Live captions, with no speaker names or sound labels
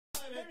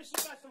Maybe she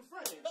got some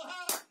friends.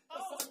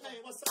 What's her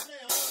name? What's her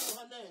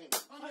name?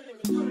 I don't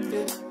know her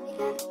name.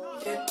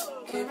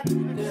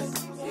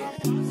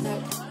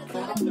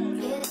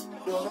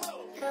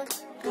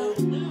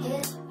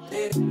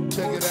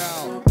 Check it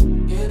out.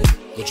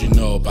 What you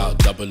know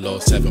about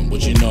 007?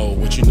 What you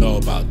know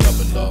about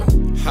 00?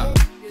 Ha!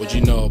 What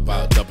you know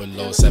about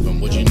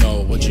 007? What you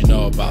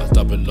know about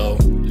 00?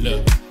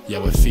 Look, yeah,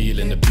 we're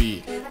feeling the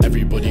beat.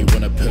 Everybody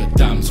wanna put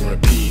Damz on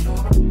repeat.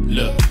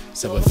 Look,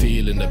 so we're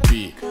feeling the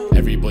beat.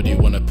 Everybody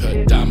wanna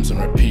put Damz on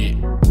repeat.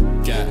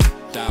 Get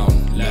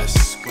down,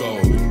 let's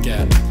go.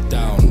 Get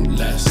down,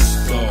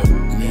 let's go.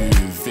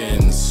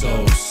 Moving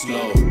so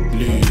slow,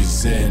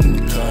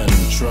 losing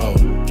control.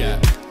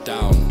 Get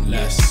down,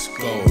 let's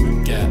go.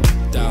 Get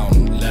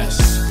down,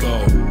 let's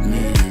go.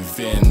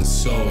 Moving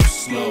so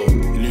slow,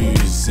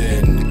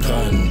 losing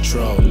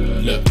control.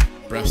 Look,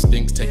 breath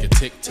stinks, take a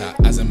tic-tac.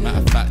 As a matter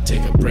of fact,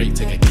 take a break,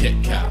 take a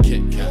Kit Kat.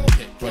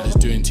 Brothers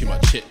doing too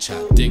much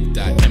chit-chat. Dig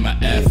that, in my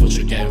Air Force,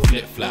 you're getting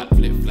flip-flap.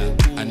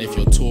 And if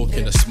you're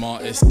talking the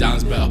smartest,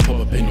 Damz better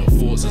pop up in your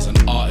thoughts as an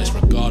artist.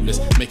 Regardless,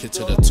 make it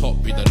to the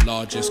top, be the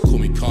largest. Call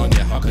me Kanye,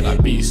 how could I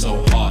be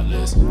so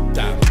heartless?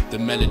 Damn, the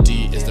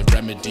melody is the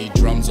remedy.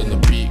 Drums on the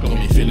beat, got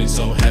me feeling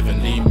so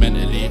heavenly.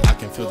 Mentally, I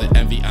can feel the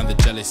envy and the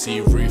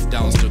jealousy. Roof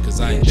down still,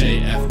 cause I ain't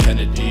JF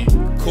Kennedy.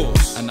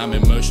 Course, and I'm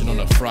in motion on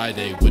a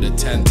Friday with a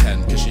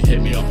 1010, cause she hit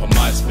me up on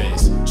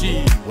MySpace.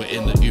 Gee, we're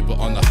in the Uber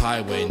on the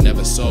highway,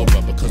 never sober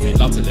because we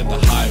love to live the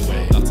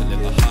highway.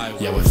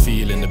 Yeah, we're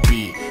feeling the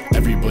beat.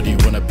 Everybody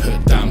wanna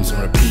put Damz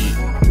on repeat.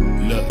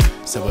 Look,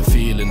 so we're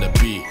feeling the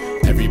beat.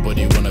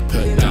 Everybody wanna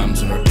put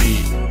Damz on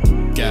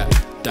repeat. Get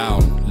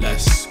down,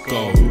 let's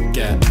go.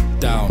 Get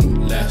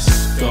down,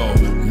 let's go.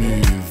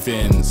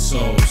 Moving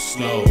so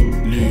slow,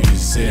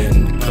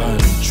 losing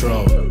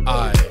control.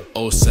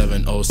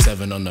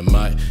 0707 on the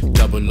mic.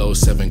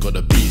 007 got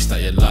the beats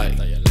that you like.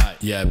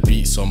 Yeah,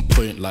 beats on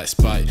point like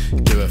Spike.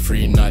 Give her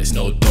 3 nights,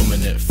 no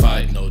dominant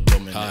fight.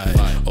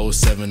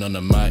 07 on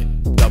the mic.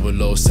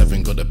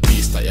 007 got the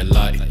beats that you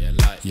like.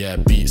 Yeah,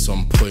 beats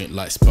on point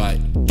like Spike.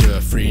 Give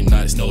her 3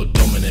 nights, no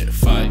dominant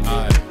fight.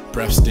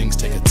 Breath stinks,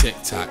 take a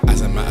tic-tac.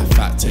 As a matter of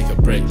fact, take a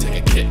break, take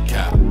a Kit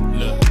Kat.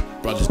 Look,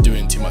 brothers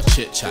doing too much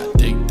chit-chat.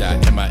 Dig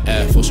that, in my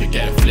Air Force, you're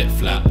getting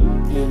flip-flap.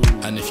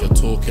 And if you're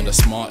talking the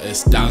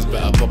smartest, Damz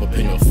better pop up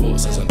in your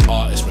thoughts as an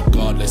artist.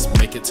 Regardless,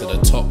 make it to the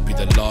top, be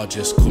the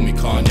largest. Call me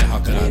Kanye, how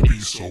could I be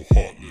so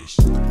heartless?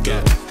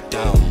 Get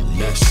down,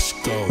 let's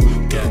go.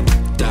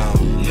 Get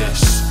down,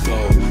 let's go.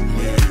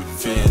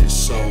 Moving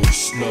so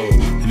slow,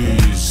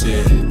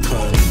 losing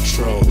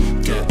control.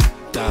 Get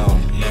down,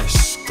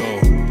 let's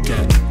go.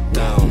 Get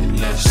down,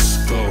 let's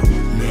go.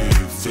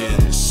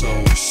 Moving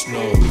so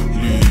slow,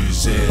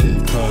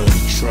 losing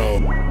control.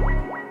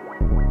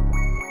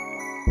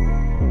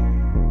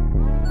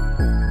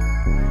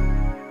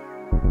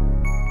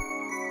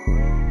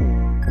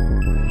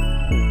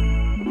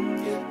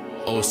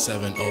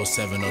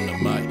 0707 on the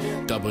mic.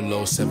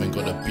 007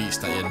 got the beats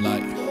that you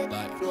like.